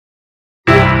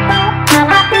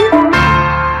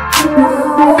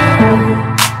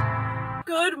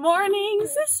morning,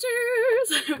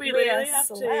 sisters. We literally have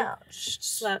to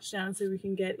slouch down so we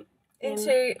can get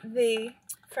into the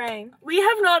frame. We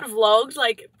have not vlogged,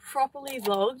 like properly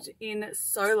vlogged, in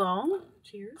so long.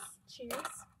 Cheers. Cheers.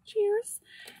 Cheers.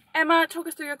 Emma, talk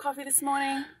us through your coffee this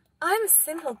morning. I'm a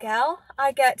simple gal.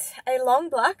 I get a long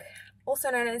black, also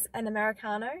known as an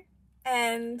Americano,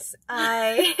 and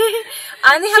I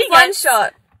only have one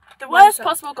shot. The worst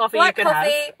possible coffee you could have.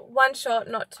 Black coffee, one shot,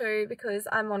 not two, because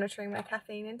I'm monitoring my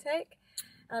caffeine intake.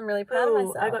 I'm really proud of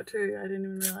myself. I got two. I didn't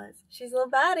even realise. She's a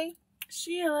little baddie.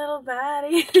 She a little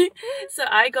baddie. So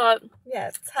I got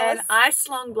an iced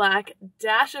long black,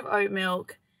 dash of oat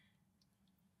milk,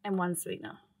 and one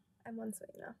sweetener.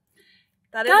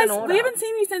 That is Guys, an order. we haven't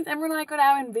seen you since Emma and I got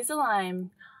our Invisalign.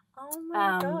 Oh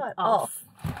my god. Off.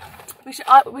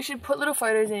 We should put little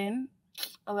photos in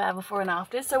of our before and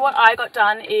after. So what I got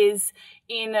done is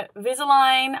in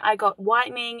Invisalign, I got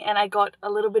whitening and I got a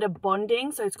little bit of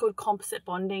bonding. So it's called composite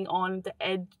bonding on the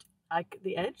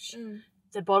edge,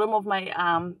 the bottom of my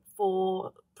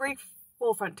four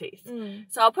front teeth.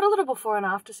 So I'll put a little before and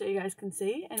after so you guys can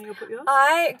see, and you'll put yours.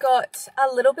 I got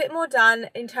a little bit more done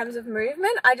in terms of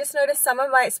movement. I just noticed some of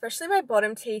my, especially my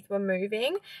bottom teeth, were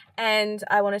moving, and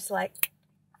I wanted to like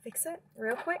fix it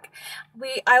real quick.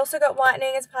 I also got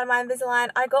whitening as part of my Invisalign.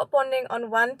 I got bonding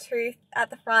on one tooth at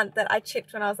the front that I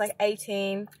chipped when I was like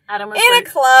 18. Adam was in a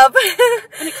club.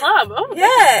 In a club? Oh,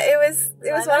 yeah, it was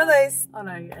one of those. Oh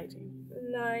no, you're 18.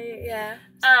 No, yeah.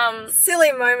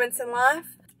 Silly moments in life.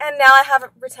 And now I have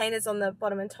retainers on the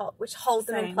bottom and top, which hold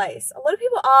them in place. A lot of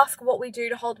people ask what we do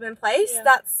to hold them in place. Yeah.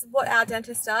 That's what our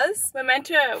dentist does. We're meant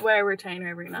to wear a retainer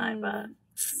every night, but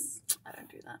I don't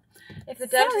do that. If the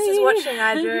dentist is watching,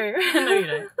 I do. No, you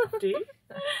don't. Do you?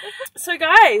 So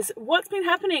guys, what's been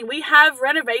happening? We have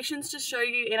renovations to show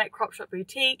you in at Crop Shop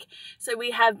Boutique. So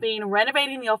we have been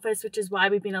renovating the office, which is why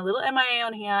we've been a little MIA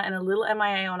on here and a little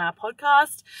MIA on our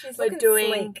podcast. We're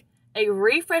doing sleek. A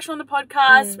refresh on the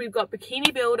podcast. We've got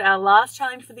Bikini Build, our last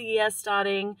challenge for the year,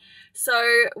 starting. So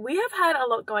we have had a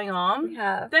lot going on. We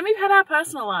have. Then we've had our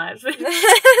personal lives. There's a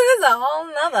whole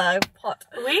nother pot.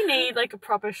 We need like a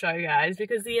proper show, guys,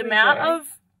 because the amount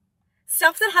of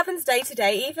stuff that happens day to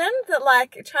day, even that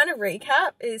like trying to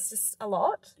recap is just a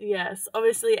lot. Yes,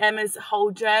 obviously Emma's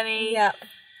whole journey. Yeah.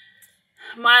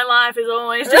 My life is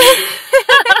always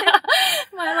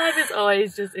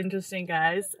just interesting,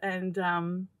 guys, and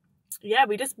yeah,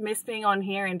 we just miss being on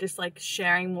here and just like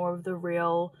sharing more of the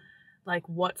real, like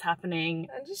what's happening,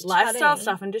 lifestyle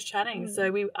stuff, and just chatting. So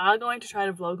we are going to try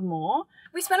to vlog more.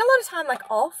 We spend a lot of time like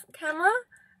off camera.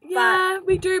 Yeah,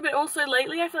 we do, but also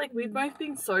lately I feel like we've both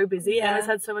been so busy. Yeah. Emma's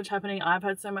had so much happening. I've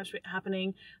had so much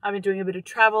happening. I've been doing a bit of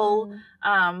travel.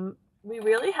 We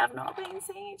really have not been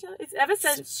seeing each other. It's ever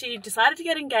since she decided to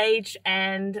get engaged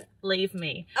and leave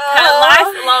me. Her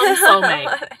lifelong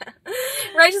soulmate.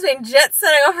 Rachel's been jet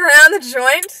setting off around the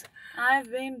joint. I've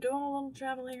been doing a little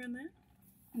travel here and there.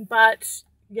 But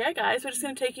yeah, guys, we're just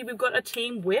going to take you. We've got a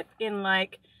team whip in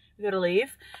like, we've got to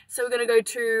leave. So we're going to go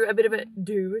to a bit of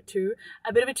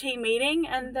a team meeting,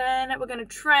 and then we're going to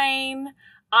train.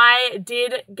 I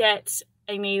did get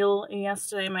a needle in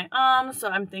yesterday in my arm, so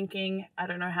I'm thinking I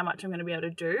don't know how much I'm going to be able to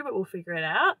do, but we'll figure it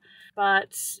out.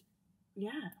 But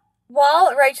yeah,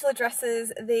 while Rachel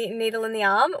addresses the needle in the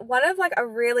arm, one of like a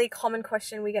really common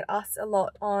question we get asked a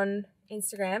lot on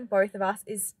Instagram, both of us,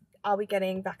 is are we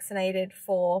getting vaccinated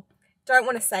for, don't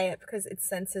want to say it because it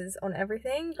censors on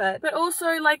everything, but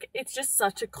also like it's just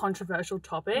such a controversial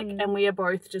topic, and we are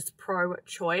both just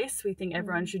pro-choice. We think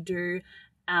everyone should do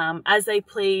as they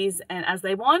please and as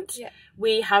they want. Yeah.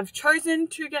 We have chosen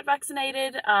to get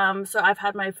vaccinated. So I've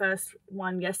had my first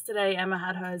one yesterday. Emma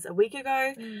had hers a week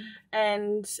ago.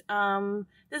 And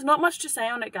there's not much to say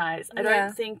on it, guys. I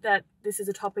don't think that this is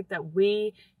a topic that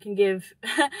we can give,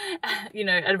 you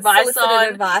know, advice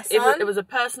on. It was a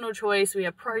personal choice. We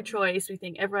are pro-choice. We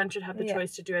think everyone should have the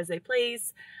choice to do as they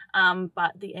please.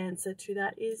 But the answer to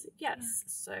that is yes.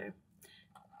 So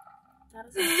that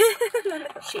is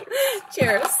it. Cheers.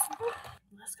 Cheers.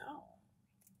 Let's go.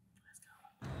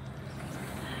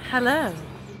 Hello.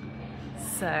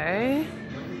 So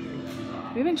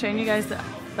we've been showing you guys the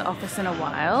office in a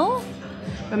while.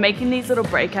 We're making these little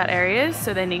breakout areas,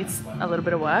 so they need a little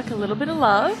bit of work, a little bit of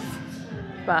love,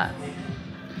 but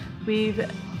we've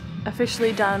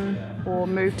officially done or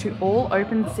moved to all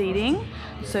open seating,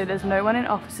 so there's no one in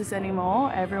offices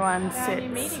anymore. Everyone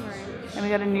sits, and we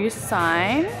got a new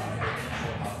sign.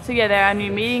 So yeah, there are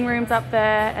new meeting rooms up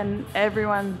there, and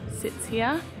everyone sits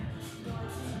here.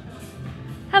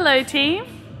 Hello team.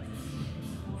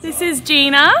 This is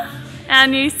Gina, our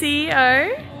new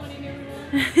CEO.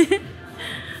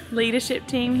 leadership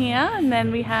team here, and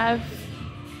then we have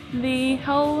the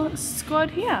whole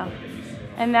squad here.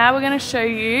 And now we're going to show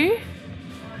you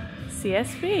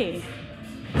CSB.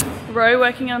 Ro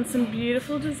working on some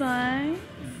beautiful designs.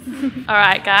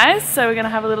 Alright guys, so we're going to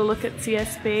have a little look at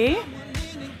CSB.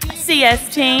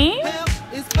 CS team.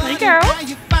 Hey girl.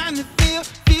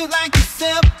 Feel like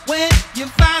yourself when you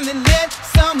finally let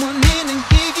someone in and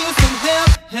give you some help.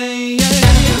 Hey,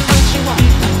 what you want,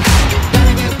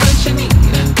 gotta get what you need.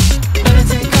 Better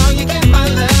take all you get, my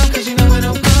love, cause you know it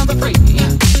don't come for free.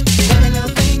 Every little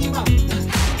thing you want,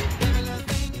 every little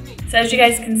thing you need. So as you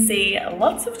guys can see,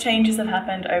 lots of changes have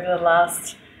happened over the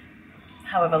last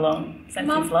however long since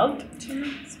we've vlogged. 2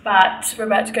 months. But we're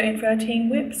about to go in for our team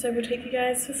whip, so we'll take you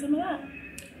guys for some of that.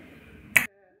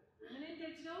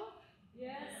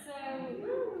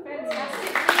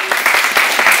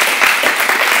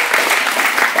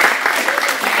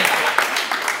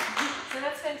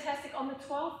 On the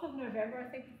 12th of November, I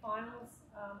think the finals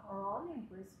are on in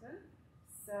Brisbane.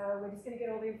 So we're just going to get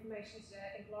all the information today.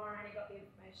 I think Laura only got the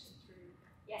information through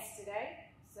yesterday.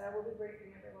 So we'll be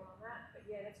briefing everyone on that. But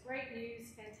yeah, that's great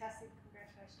news. Fantastic.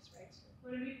 Congratulations, Rachel.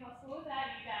 Wouldn't be possible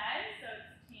without you guys. So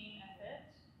it's a team effort.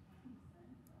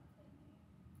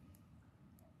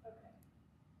 Okay.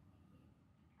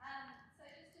 So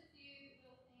just a few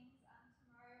little things.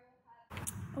 Tomorrow we'll have...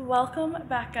 Welcome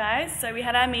back guys. So we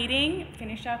had our meeting,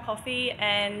 finished our coffee,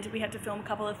 and we had to film a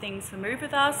couple of things for Move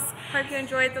With Us. Hope you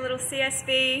enjoyed the little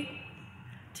CSB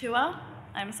tour.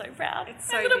 I'm so proud. It's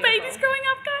so our little beautiful. baby's growing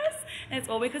up guys. And it's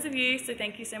all because of you, so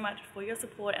thank you so much for your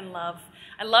support and love.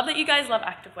 I love that you guys love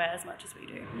activewear as much as we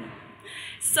do.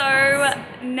 So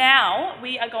now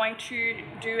we are going to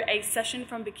do a session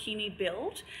from Bikini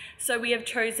Build. So we have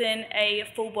chosen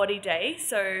a full body day.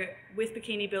 So with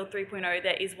Bikini Build 3.0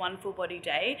 there is one full body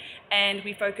day, and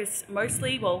we focus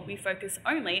mostly, well we focus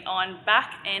only on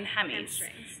back and hamstrings.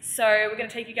 So we're going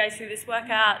to take you guys through this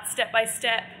workout step by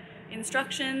step.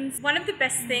 Instructions. One of the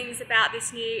best things about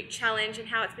this new challenge and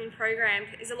how it's been programmed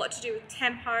is a lot to do with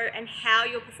tempo and how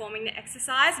you're performing the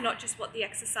exercise, not just what the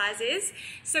exercise is.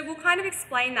 So we'll kind of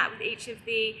explain that with each of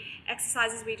the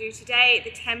exercises we do today,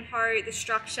 the tempo, the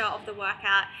structure of the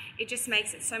workout. It just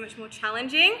makes it so much more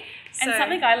challenging. And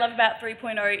something I love about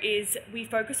 3.0 is we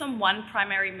focus on one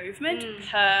primary movement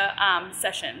per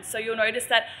session. So you'll notice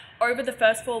that over the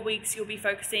first 4 weeks, you'll be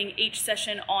focusing each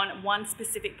session on one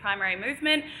specific primary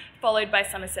movement, followed by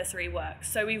some accessory work.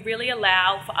 So we really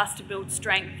allow for us to build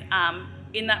strength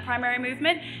in that primary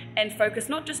movement and focus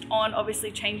not just on obviously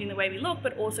changing the way we look,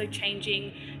 but also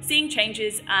seeing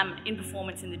changes in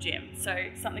performance in the gym. So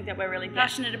something that we're really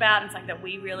passionate about and something that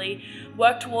we really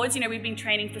work towards. You know, we've been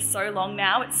training for so long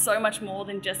now. It's so much more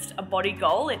than just a body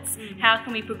goal. It's how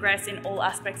can we progress in all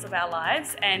aspects of our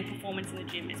lives, and performance in the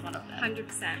gym is one of them.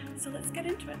 100%. So let's get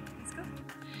into it. Let's go.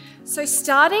 So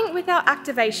starting with our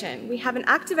activation, we have an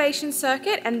activation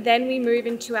circuit and then we move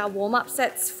into our warm-up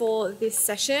sets for this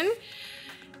session.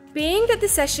 Being that the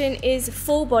session is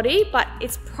full body, but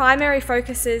its primary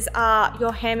focuses are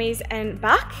your hammies and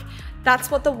back, that's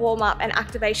what the warm-up and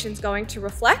activation is going to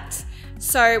reflect.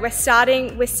 So we're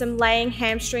starting with some laying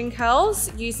hamstring curls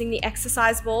using the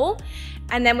exercise ball,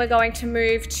 and then we're going to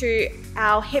move to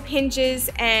our hip hinges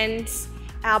and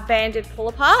our banded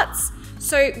pull aparts.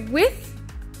 So with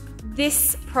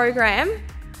this program,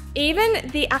 even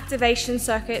the activation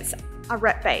circuits are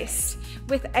rep based,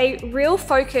 with a real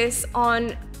focus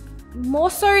on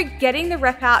more so getting the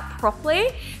rep out properly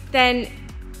than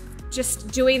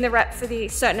just doing the rep for the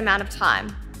certain amount of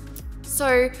time.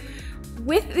 So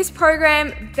with this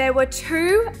program, there were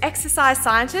 2 exercise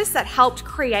scientists that helped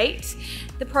create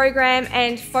the program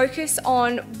and focus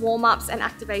on warm-ups and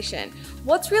activation.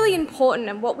 What's really important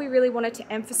and what we really wanted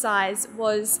to emphasize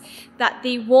was that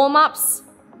the warm-ups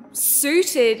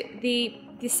suited the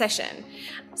session.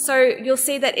 So you'll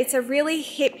see that it's a really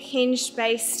hip hinge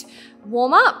based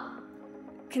warm-up,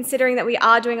 considering that we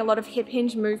are doing a lot of hip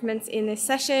hinge movements in this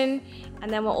session. And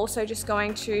then we're also just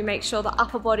going to make sure the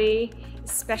upper body,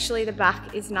 especially the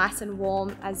back, is nice and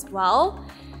warm as well.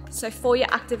 So for your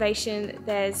activation,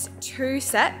 there's 2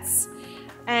 sets,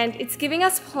 and it's giving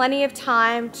us plenty of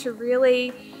time to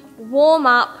really warm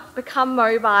up, become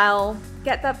mobile,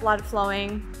 get that blood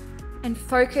flowing, and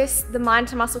focus the mind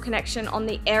to muscle connection on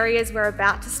the areas we're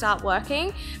about to start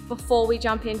working before we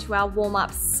jump into our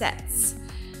warm-up sets.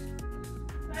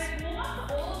 So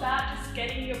warm-ups are all about just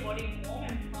getting your body warm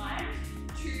and primed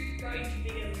to go into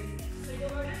bigger movements. So you'll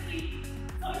notice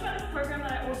something about this program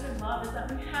that I also love is that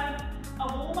we have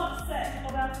a warm-up set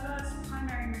of our first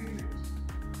primary movement.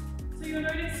 So you'll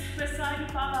notice we're starting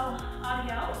with barbell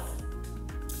RDLs,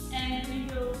 and we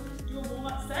will do a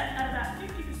warm-up set at about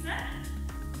 50%.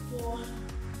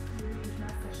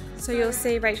 So you'll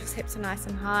see Rachel's hips are nice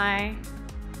and high.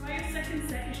 By your second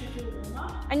set, you should do a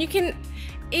warm-up. And you can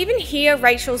even hear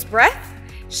Rachel's breath.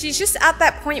 She's just at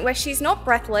that point where she's not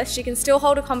breathless. She can still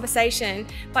hold a conversation,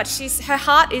 but her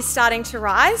heart is starting to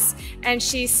rise and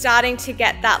she's starting to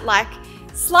get that like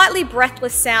slightly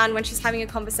breathless sound when she's having a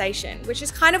conversation, which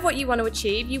is kind of what you want to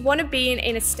achieve. You want to be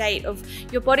in a state of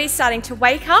your body's starting to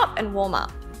wake up and warm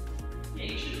up. Yeah,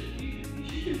 you should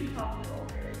be comfortable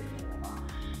really with the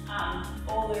warm-up.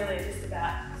 All really just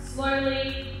about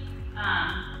slowly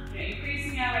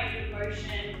increasing our range of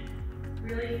motion,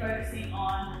 really focusing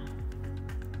on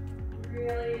so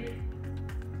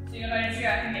you'll notice here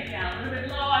I can get down a little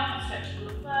bit lower, I can stretch a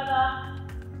little further.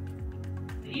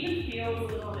 It even feels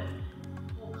a little bit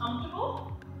more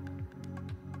comfortable.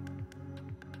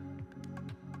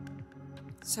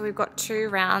 So we've got 2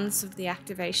 rounds of the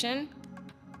activation.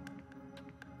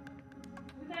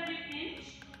 With that hip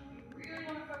hinge, you really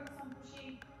want to focus on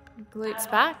pushing Glutes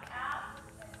back. out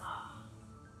and up.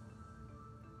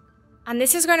 And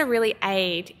this is going to really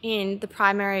aid in the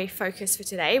primary focus for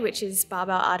today, which is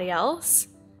barbell RDLs.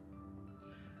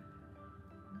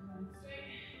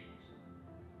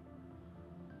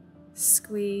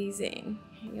 Squeezing.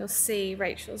 You'll see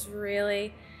Rachel's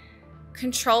really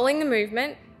controlling the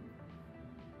movement.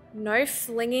 No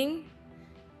flinging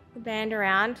the band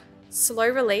around. Slow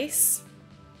release.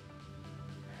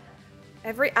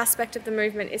 Every aspect of the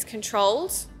movement is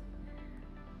controlled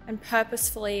and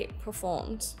purposefully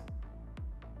performed.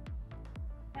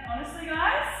 And honestly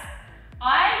guys,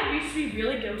 I used to be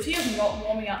really guilty of not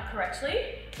warming up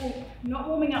correctly, or not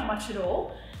warming up much at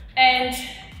all, and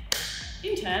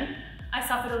in turn, I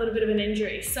suffered a little bit of an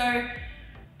injury. So,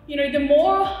 the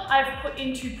more I've put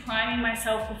into priming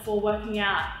myself before working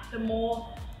out, the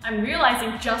more I'm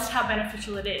realizing just how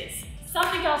beneficial it is.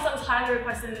 Something else that was highly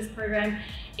requested in this program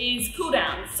is cool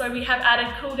downs. So we have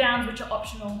added cool downs, which are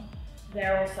optional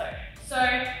there also. So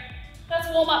that's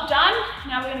warm up done.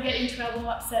 Now we're gonna get into our warm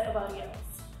up set of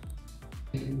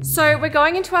RDLs. So we're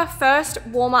going into our first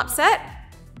warm up set,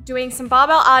 doing some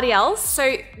barbell RDLs.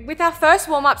 So with our first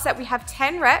warm up set, we have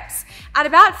 10 reps at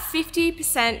about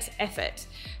 50% effort.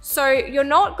 So you're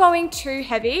not going too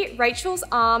heavy. Rachel's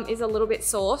arm is a little bit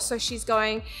sore, so she's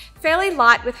going fairly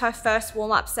light with her first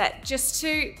warm up set just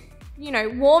to,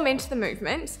 warm into the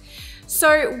movement.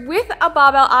 So with a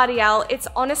barbell RDL, it's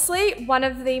honestly one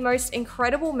of the most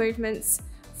incredible movements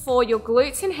for your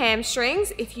glutes and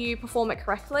hamstrings if you perform it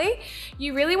correctly.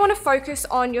 You really want to focus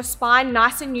on your spine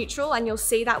nice and neutral, and you'll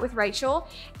see that with Rachel,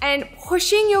 and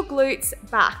pushing your glutes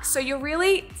back. So you're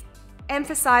really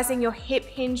emphasizing your hip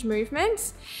hinge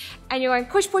movement, and you're going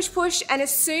push, push, push, and as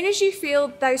soon as you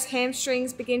feel those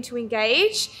hamstrings begin to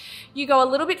engage, you go a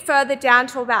little bit further down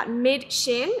to about mid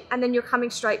shin, and then you're coming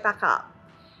straight back up.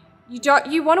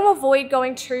 You want to avoid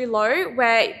going too low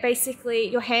where basically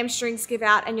your hamstrings give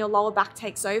out and your lower back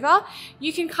takes over.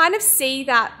 You can kind of see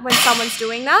that when someone's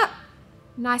doing that.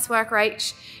 Nice work,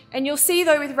 Rach. And you'll see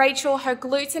though with Rachel, her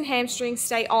glutes and hamstrings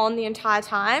stay on the entire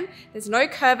time. There's no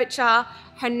curvature,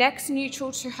 her neck's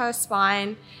neutral to her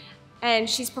spine, and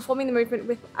she's performing the movement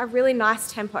with a really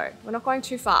nice tempo. We're not going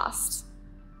too fast.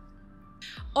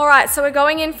 All right, so we're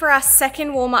going in for our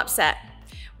second warm-up set.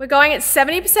 We're going at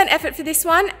 70% effort for this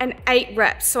one and 8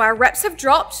 reps. So our reps have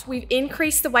dropped. We've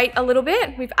increased the weight a little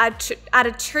bit. We've added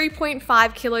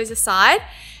 2.5 kilos aside,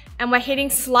 and we're hitting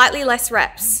slightly less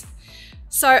reps.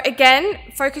 So again,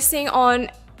 focusing on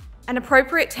an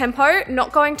appropriate tempo,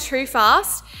 not going too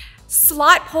fast,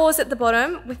 slight pause at the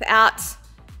bottom without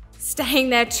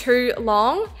staying there too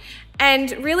long,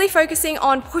 and really focusing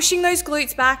on pushing those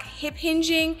glutes back, hip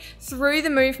hinging through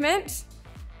the movement.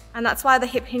 And that's why the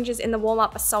hip hinges in the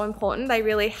warm-up are so important. They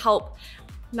really help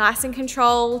nice and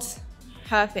controlled.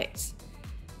 Perfect.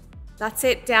 That's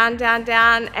it, down, down,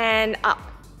 down, and up.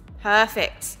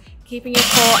 Perfect. Keeping your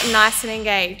core nice and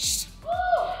engaged.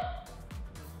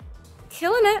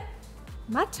 Killing it.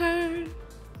 My turn.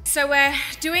 So we're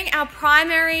doing our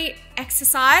primary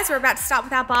exercise. We're about to start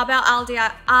with our barbell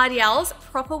RDLs,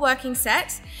 proper working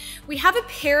set. We have a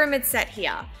pyramid set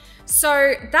here.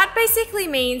 So that basically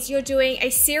means you're doing a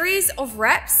series of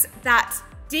reps that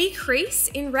decrease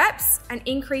in reps and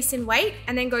increase in weight,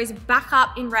 and then goes back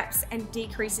up in reps and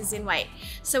decreases in weight.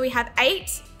 So we have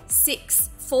 8, 6,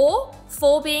 4,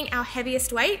 4 being our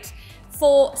heaviest weight,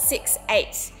 4, 6,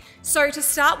 8. So to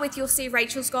start with, you'll see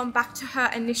Rachel's gone back to her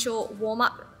initial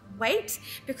warm-up weight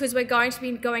because we're going to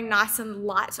be going nice and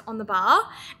light on the bar,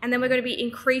 and then we're going to be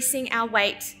increasing our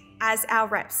weight as our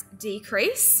reps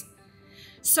decrease.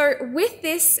 So with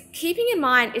this, keeping in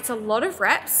mind it's a lot of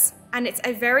reps, and it's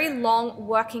a very long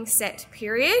working set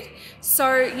period.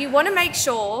 So you want to make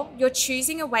sure you're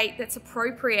choosing a weight that's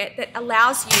appropriate, that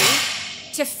allows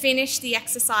you to finish the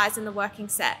exercise in the working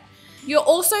set. You're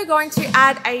also going to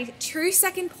add a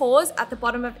 2-second pause at the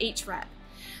bottom of each rep.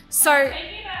 So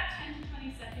Maybe about 10 to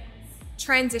 20 seconds.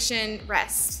 Transition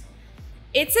rest.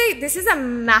 This is a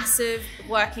massive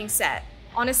working set.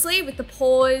 Honestly, with the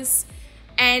pause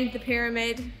and the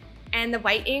pyramid and the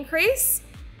weight increase,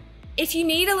 if you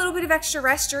need a little bit of extra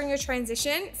rest during your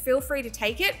transition, feel free to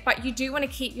take it, but you do want to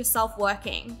keep yourself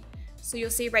working. So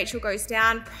you'll see Rachel goes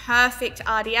down, perfect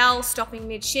RDL, stopping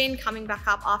mid-shin, coming back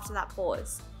up after that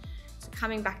pause. So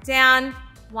coming back down,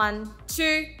 1,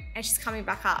 2, and she's coming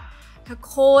back up. Her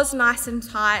core's nice and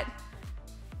tight.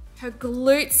 Her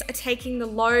glutes are taking the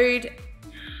load,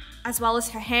 as well as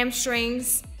her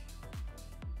hamstrings.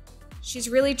 She's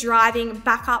really driving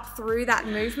back up through that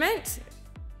movement.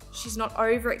 She's not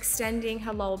overextending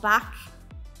her lower back.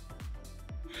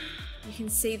 You can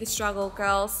see the struggle,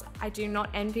 girls. I do not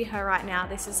envy her right now.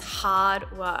 This is hard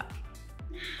work.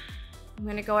 I'm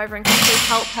gonna go over and quickly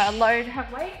help her load her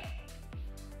weight.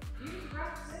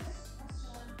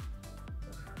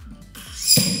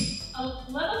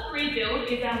 A level 3 build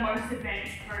is our most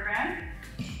advanced program.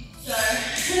 So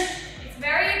It's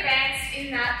very advanced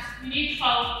in that you need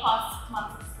 12 plus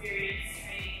months experience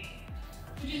training.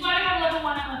 Which is why we have level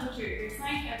 1 and level 2. It's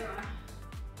like everyone.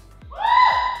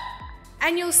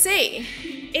 And you'll see,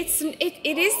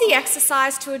 it is the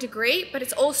exercise to a degree, but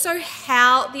it's also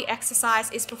how the exercise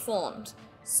is performed.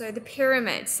 So the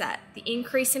pyramid set, the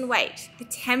increase in weight, the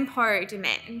tempo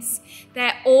demands,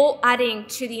 they're all adding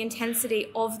to the intensity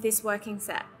of this working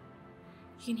set.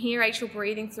 You can hear Rachel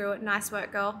breathing through it. Nice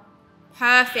work, girl.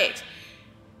 Perfect.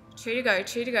 2 to go,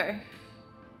 2 to go.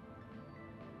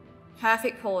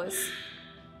 Perfect pause.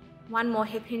 1 more,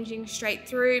 hip hinging straight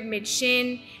through,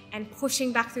 mid-shin, and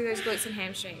pushing back through those glutes and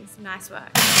hamstrings. Nice work.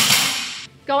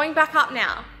 Going back up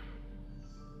now.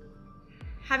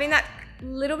 Having that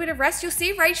little bit of rest. You'll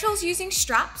see Rachel's using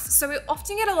straps. So we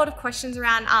often get a lot of questions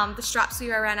around the straps we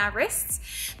wear around our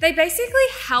wrists. They basically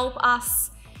help us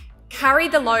carry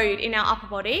the load in our upper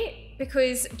body,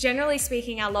 because generally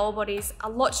speaking, our lower body is a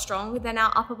lot stronger than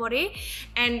our upper body,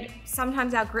 and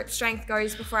sometimes our grip strength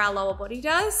goes before our lower body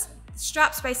does.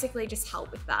 Straps basically just help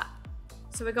with that.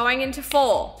 So we're going into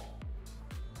 4.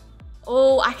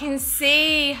 Oh, I can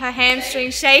see her hamstring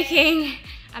shaking.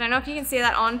 I don't know if you can see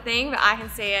that on thing, but I can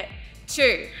see it.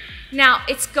 2. Now,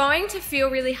 it's going to feel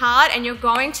really hard and you're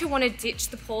going to want to ditch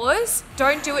the pause.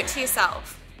 Don't do it to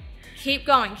yourself. Keep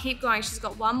going, keep going. She's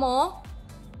got 1 more.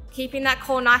 Keeping that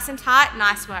core nice and tight.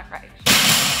 Nice work, Rach.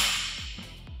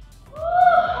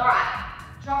 All right,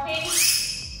 dropping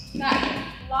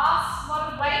that last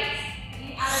lot of weight, and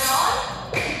you add it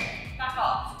on, back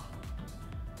off.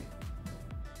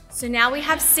 So now we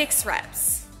have 6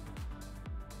 reps.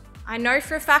 I know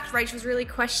for a fact Rachel's really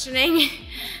questioning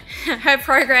her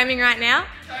programming right now.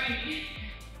 Tony.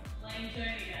 Blame Tony,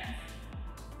 guys.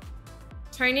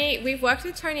 Tony, we've worked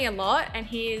with Tony a lot, and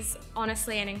he is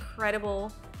honestly an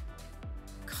incredible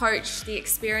coach. The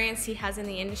experience he has in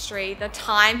the industry, the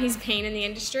time he's been in the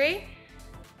industry.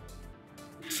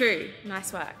 2,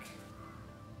 nice work.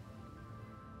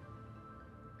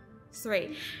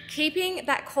 3, keeping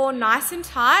that core nice and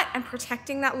tight and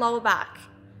protecting that lower back.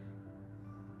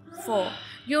 4,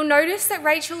 you'll notice that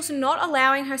Rachel's not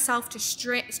allowing herself to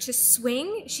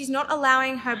swing. She's not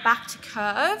allowing her back to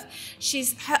curve.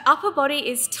 Her upper body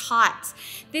is tight.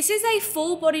 This is a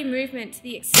full body movement to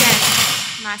the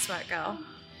extent, nice work, girl,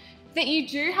 that you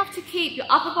do have to keep your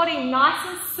upper body nice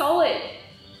and solid.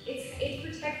 It's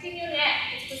protecting your neck,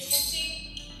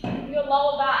 it's protecting your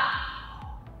lower back.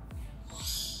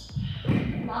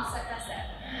 Last set, that's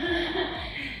it.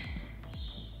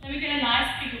 Then we get a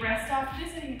nice big rest after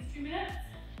this. I think it's 2 minutes.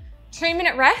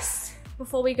 2-minute rest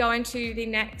before we go into the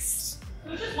next.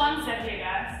 It was just 1 set here,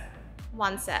 guys.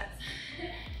 1 set.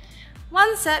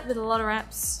 1 set with a lot of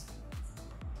reps.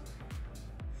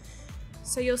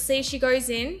 So you'll see she goes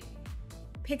in,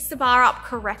 picks the bar up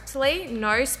correctly,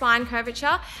 no spine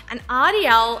curvature, and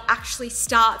RDL actually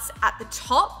starts at the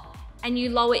top and you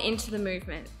lower into the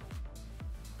movement.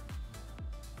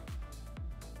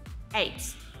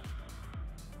 8.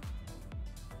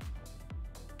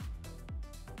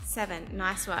 7,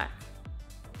 nice work.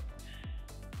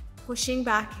 Pushing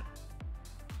back,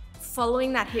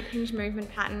 following that hip hinge movement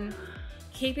pattern,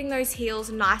 keeping those heels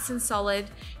nice and solid.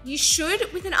 You should,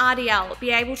 with an RDL,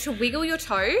 be able to wiggle your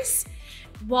toes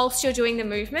whilst you're doing the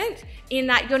movement, in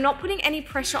that you're not putting any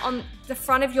pressure on the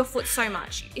front of your foot so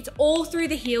much. It's all through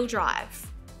the heel drive.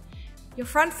 Your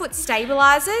front foot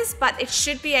stabilizes, but it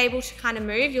should be able to kind of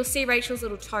move. You'll see Rachel's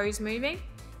little toes moving.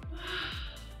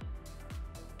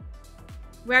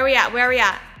 Where are we at? Where are we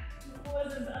at?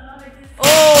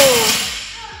 Oh!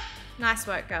 Nice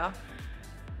work, girl.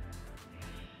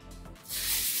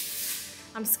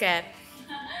 I'm scared.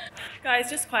 Guys,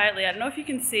 just quietly, I don't know if you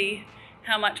can see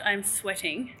how much I'm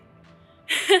sweating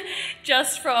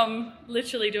just from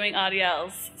literally doing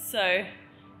RDLs. So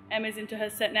Emma's into her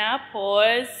set now.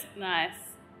 Pause. Nice.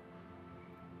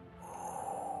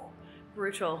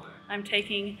 Brutal. I'm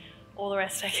taking all the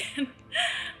rest I can.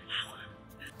 Wow.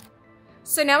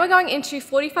 So now we're going into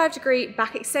 45-degree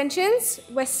back extensions.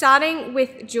 We're starting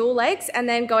with dual legs and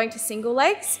then going to single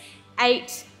legs,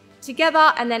 8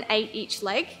 together and then 8 each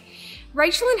leg.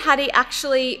 Rachel and Hattie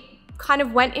actually kind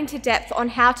of went into depth on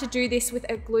how to do this with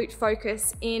a glute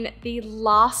focus in the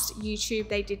last YouTube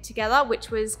they did together, which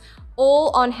was all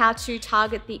on how to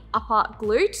target the upper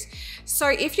glute. So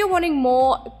if you're wanting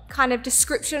more kind of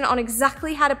description on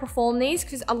exactly how to perform these,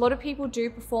 because a lot of people do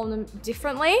perform them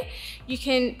differently, you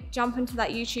can jump into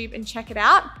that YouTube and check it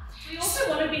out. We also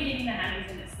want to be hitting the hammies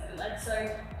in this though, like,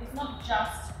 so it's not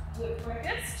just glute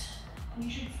focused, and you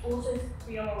should also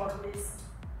feel a lot of this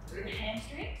through the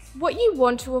hamstrings. What you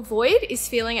want to avoid is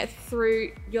feeling it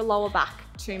through your lower back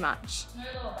too much. No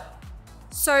lower back.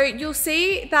 So you'll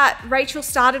see that Rachel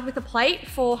started with a plate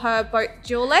for her both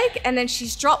dual leg, and then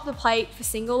she's dropped the plate for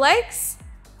single legs.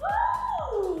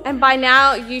 Woo! And by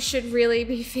now you should really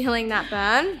be feeling that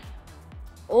burn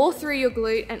all through your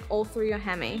glute and all through your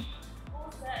hammy.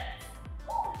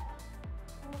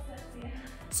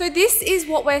 So this is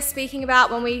what we're speaking about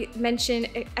when we mention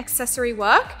accessory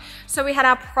work. So we had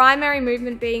our primary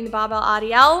movement being the barbell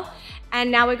RDL, and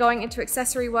now we're going into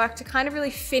accessory work to kind of really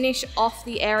finish off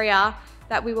the area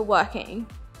that we were working.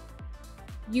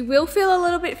 You will feel a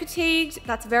little bit fatigued,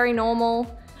 that's very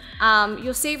normal.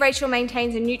 You'll see Rachel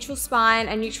maintains a neutral spine,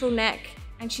 a neutral neck,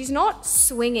 and she's not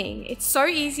swinging. It's so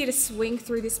easy to swing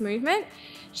through this movement.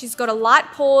 She's got a light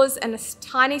pause and a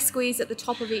tiny squeeze at the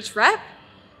top of each rep.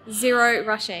 0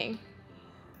 rushing.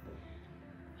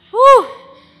 Woo!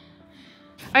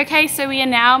 Okay, so we are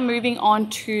now moving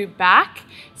on to back.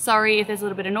 Sorry if there's a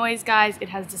little bit of noise, guys. It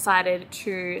has decided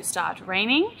to start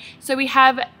raining. So we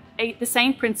have the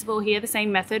same principle here, the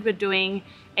same method. We're doing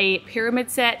a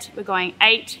pyramid set. We're going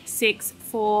 8, 6,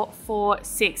 4, 4,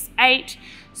 6, 8.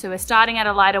 So we're starting at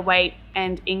a lighter weight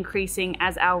and increasing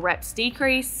as our reps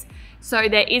decrease. So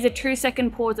there is a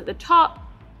 2-second pause at the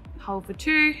top. Hold for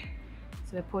 2.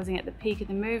 So we're pausing at the peak of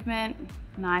the movement.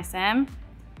 Nice, Em.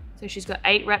 So she's got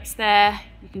 8 reps there.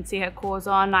 You can see her core's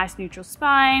on, nice neutral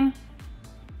spine.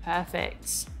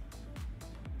 Perfect.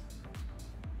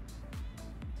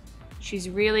 She's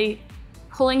really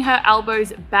pulling her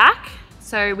elbows back.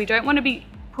 So we don't want to be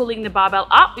pulling the barbell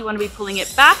up. We want to be pulling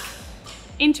it back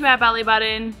into our belly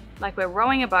button like we're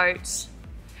rowing a boat.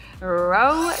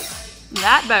 Row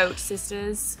that boat,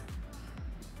 sisters.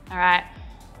 All right.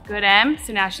 Good, Em.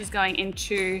 So now she's going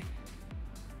into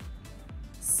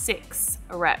 6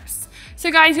 reps.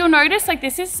 So guys, you'll notice like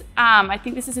this is, I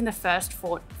think this is in the first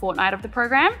fortnight of the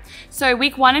program. So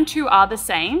week 1 and 2 are the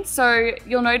same. So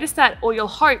you'll notice that, or you'll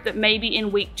hope that maybe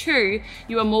in week 2,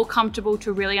 you are more comfortable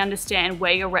to really understand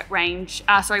where your rep range,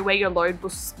 where your load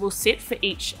will sit for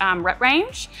each rep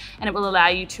range. And it will allow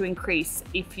you to increase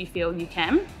if you feel you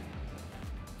can.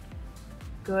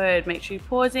 Good, make sure you're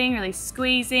pausing, really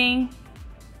squeezing.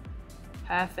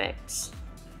 Perfect.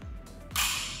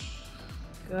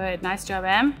 Good, nice job,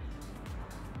 Em.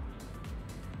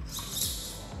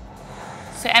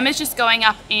 So Emma's just going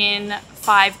up in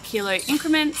 5 kilo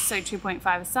increments, so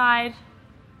 2.5 a side.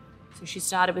 So she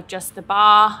started with just the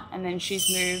bar, and then she's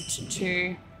moved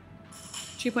to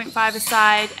 2.5 a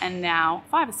side, and now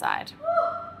 5 a side.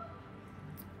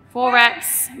 4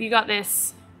 reps, you got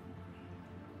this.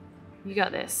 You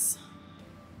got this.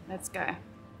 Let's go.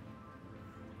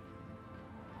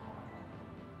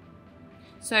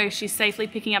 So she's safely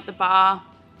picking up the bar.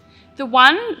 The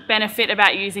one benefit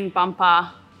about using bumper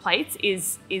plates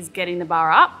is getting the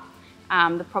bar up.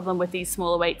 The problem with these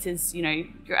smaller weights is, you know,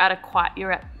 you're at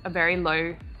a very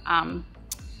low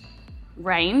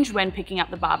range when picking up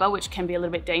the barbell, which can be a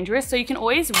little bit dangerous. So you can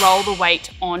always roll the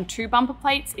weight onto bumper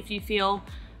plates if you feel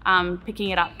picking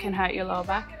it up can hurt your lower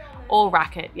back. Or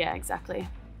rack it, yeah, exactly.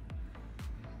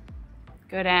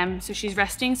 Good, Em. So she's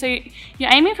resting. So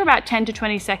you're aiming for about 10 to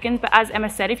 20 seconds, but as Emma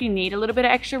said, if you need a little bit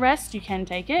of extra rest, you can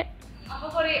take it. Upper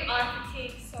body, I'm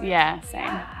fatigued. So yeah, same.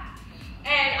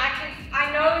 And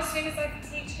I know as soon as I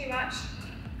fatigue too much,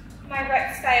 my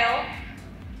reps fail,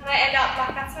 and I end up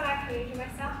like, that's when I can injure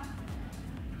myself.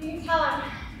 You can tell I'm,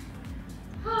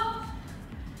 oh,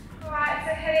 Alright,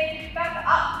 so heading back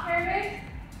up pyramid.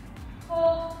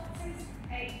 4, 6,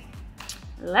 8.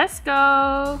 Let's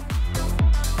go.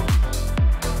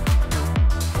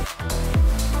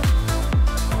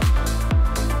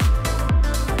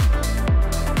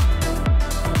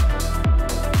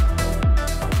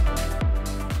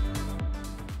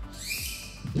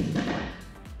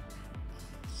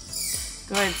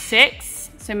 Good, 6.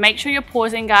 So make sure you're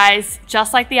pausing, guys,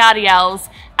 just like the RDLs.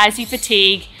 As you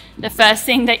fatigue, the first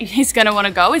thing that is going to want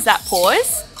to go is that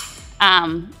pause.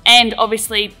 And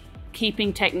obviously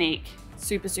keeping technique,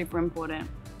 super, super important.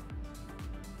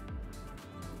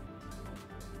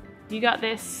 You got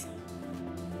this.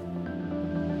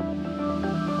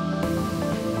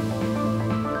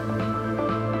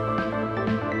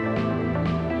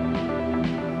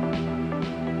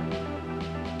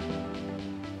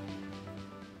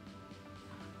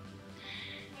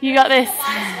 You got this.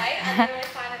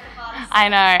 I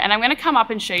know, and I'm going to come up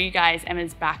and show you guys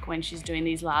Emma's back when she's doing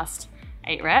these last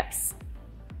 8 reps.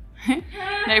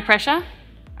 No pressure. All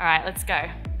right, let's go.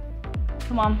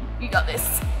 Come on, you got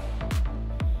this.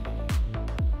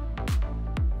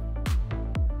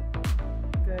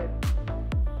 Good.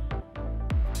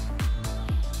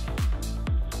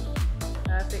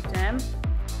 Perfect, Em.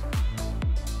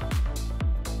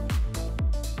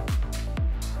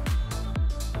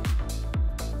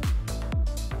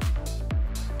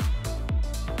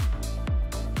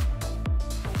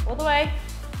 All the way.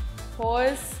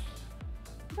 Pause.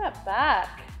 Look at that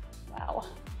back. Wow.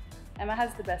 Emma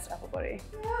has the best upper body.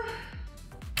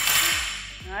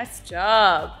 Nice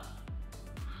job.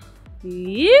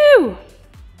 You.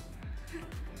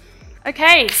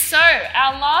 Okay, so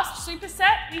our last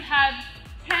superset, we have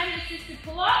 10 assisted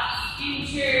pull-ups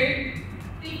into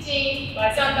 15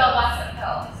 dumbbell bicep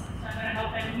curls. So I'm going to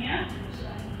help Emma here.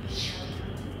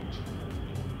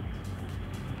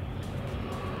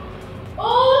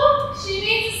 Oh, she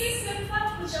needs assistance,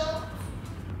 that's for sure.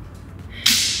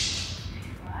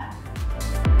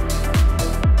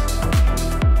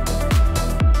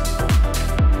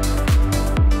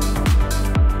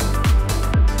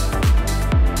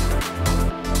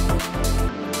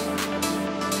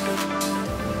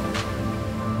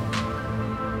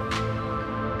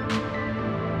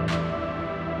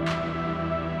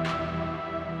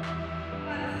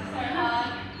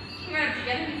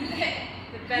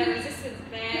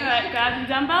 Alright, grab your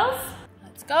dumbbells.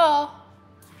 Let's go.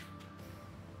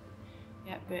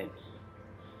 Yep, good.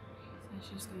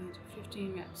 So she's going to do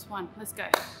 15 reps. 1, let's go.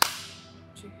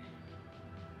 2.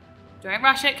 Don't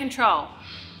rush it, control.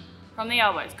 From the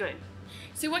elbows, good.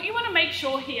 So what you want to make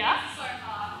sure here. So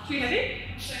hard. Too heavy?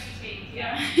 So fatigued,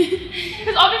 yeah.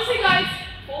 Because obviously, guys,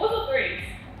 4s or 3s?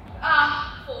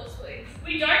 4s, please.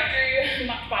 We don't do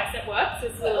much bicep work, so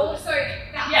it's a little. Also,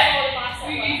 that's a lot of bicep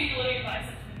we're work. using a lot of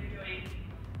biceps when we're doing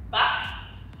back.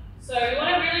 So we want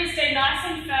to really stay nice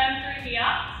and firm through here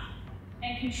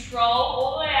and control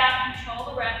all the way out, control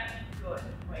the rep. Good,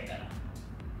 way better.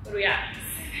 What are we at?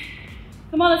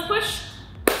 Come on, let's push.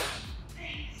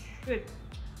 Good.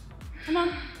 Come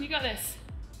on, you got this.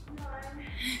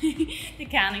 9. They're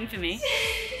counting for me.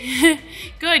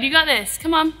 Good, you got this.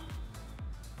 Come on.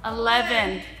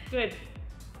 11. Good.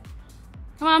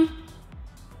 Come on.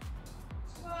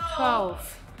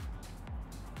 12.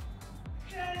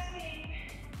 13.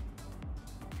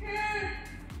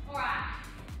 Alright.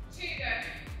 2 go.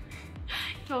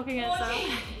 Talking herself.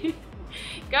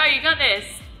 Go, you got this.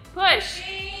 Push.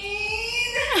 15.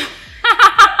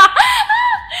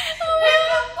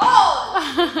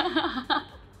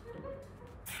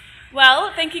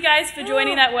 Well, thank you guys for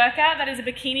joining that workout. That is a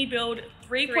bikini build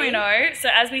 3.0. So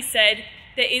as we said,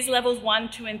 there is levels 1,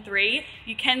 2, and 3.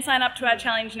 You can sign up to our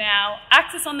challenge now.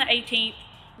 Access on the 18th.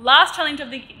 Last challenge of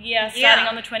the year starting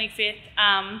on the 25th.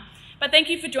 But thank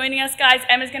you for joining us, guys.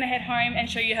 Emma's going to head home and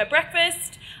show you her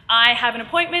breakfast. I have an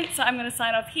appointment, so I'm going to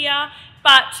sign off here.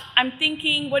 But I'm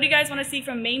thinking, what do you guys want to see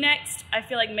from me next? I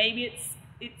feel like maybe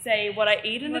it's a what I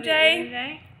eat in a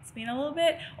day. It's been a little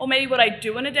bit. Or maybe what I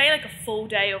do in a day, like a full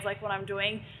day of like what I'm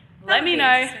doing. Let me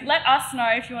know. Let us know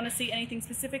if you want to see anything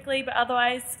specifically. But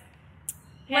otherwise,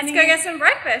 let's go get some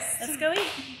breakfast. Let's go eat.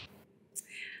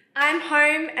 I'm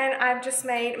home and I've just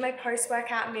made my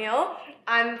post-workout meal.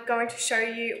 I'm going to show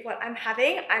you what I'm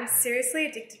having. I'm seriously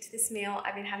addicted to this meal.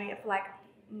 I've been having it for like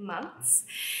months.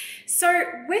 So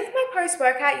with my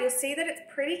post-workout, you'll see that it's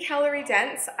pretty calorie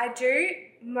dense. I do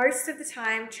most of the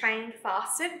time train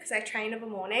fasted because I train of a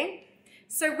morning.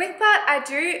 So with that, I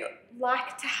do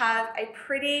like to have a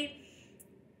pretty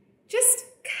just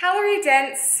calorie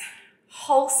dense,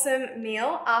 wholesome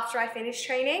meal after I finish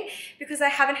training because I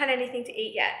haven't had anything to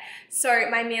eat yet. So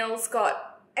my meal's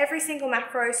got every single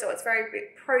macro, so it's very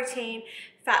protein,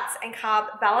 fats and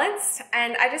carb balanced,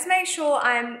 and I just make sure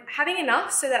I'm having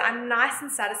enough so that I'm nice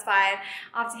and satisfied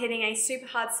after hitting a super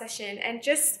hard session, and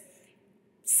just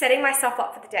setting myself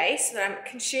up for the day so that I'm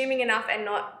consuming enough and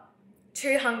not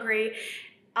too hungry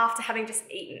after having just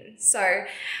eaten. So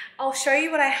I'll show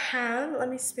you what I have. Let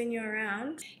me spin you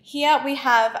around. Here we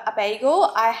have a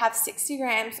bagel. I have 60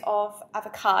 grams of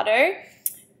avocado.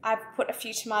 I've put a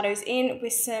few tomatoes in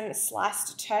with some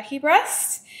sliced turkey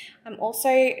breast. I'm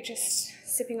also just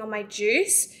sipping on my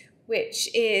juice, which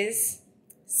is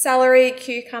celery,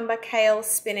 cucumber, kale,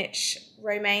 spinach,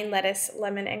 romaine lettuce,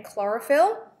 lemon and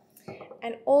chlorophyll.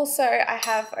 And also I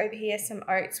have over here some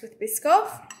oats with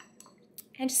Biscoff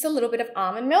and just a little bit of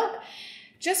almond milk.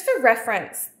 Just for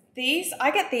reference,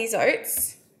 I get these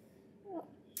oats,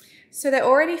 so they're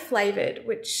already flavored,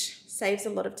 which saves a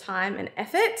lot of time and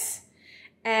effort.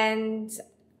 And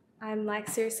I'm like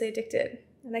seriously addicted.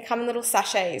 And they come in little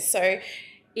sachets, so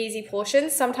easy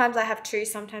portions. Sometimes I have 2,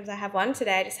 sometimes I have 1.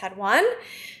 Today I just had 1.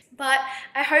 But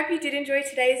I hope you did enjoy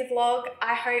today's vlog.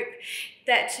 I hope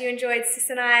that you enjoyed Sis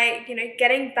and I,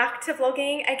 getting back to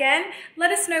vlogging again.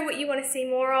 Let us know what you want to see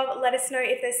more of. Let us know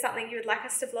if there's something you would like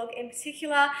us to vlog in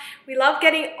particular. We love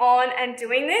getting on and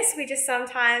doing this. We just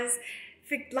sometimes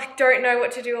don't know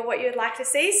what to do or what you'd like to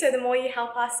see. So the more you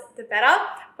help us, the better.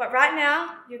 But right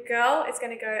now, your girl is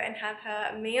going to go and have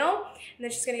her meal, and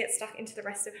then she's going to get stuck into the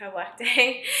rest of her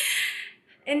workday.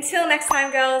 Until next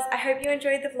time, girls, I hope you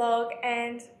enjoyed the vlog,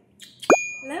 and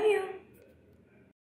love you.